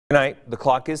Tonight, the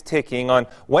clock is ticking on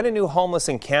when a new homeless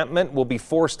encampment will be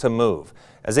forced to move.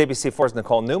 As ABC4's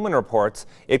Nicole Newman reports,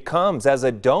 it comes as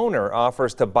a donor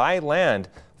offers to buy land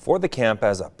for the camp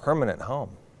as a permanent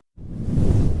home.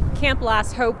 Camp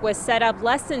Last Hope was set up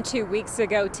less than 2 weeks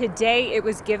ago. Today, it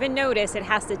was given notice it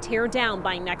has to tear down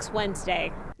by next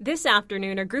Wednesday. This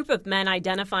afternoon, a group of men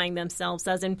identifying themselves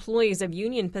as employees of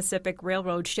Union Pacific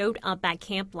Railroad showed up at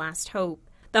Camp Last Hope.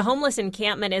 The homeless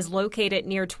encampment is located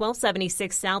near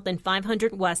 1276 South and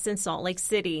 500 West in Salt Lake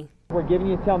City. We're giving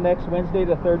you till next Wednesday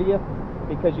the 30th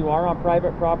because you are on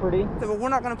private property. But we're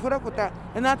not going to put up with that.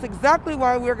 And that's exactly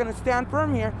why we're going to stand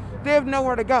firm here. They have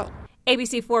nowhere to go.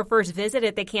 ABC4 first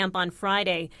visited the camp on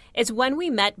Friday. It's when we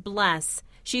met Bless.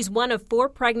 She's one of 4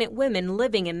 pregnant women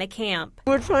living in the camp.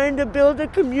 We're trying to build a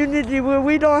community where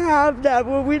we don't have that,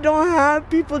 where we don't have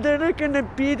people that are going to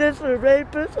beat us or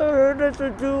rape us or hurt us or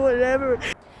do whatever.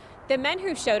 The men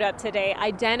who showed up today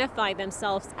identified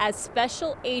themselves as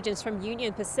special agents from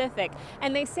Union Pacific,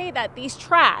 and they say that these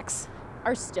tracks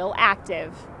are still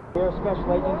active. We're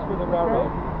special agents for the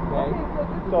railroad,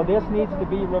 okay? So this needs to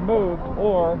be removed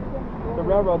or the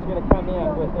railroad's going to come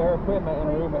in with their equipment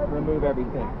and remove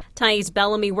everything. Thais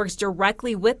Bellamy works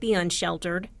directly with the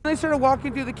unsheltered. They started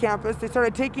walking through the campus. They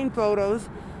started taking photos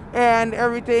and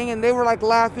everything, and they were like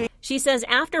laughing. She says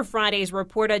after Friday's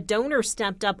report, a donor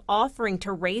stepped up offering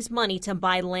to raise money to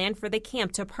buy land for the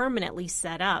camp to permanently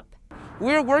set up.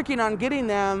 We're working on getting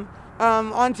them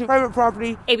onto private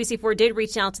property. ABC4 did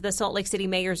reach out to the Salt Lake City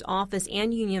mayor's office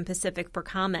and Union Pacific for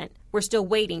comment. We're still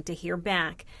waiting to hear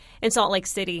back. In Salt Lake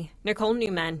City, Nicole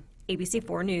Newman,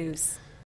 ABC4 News.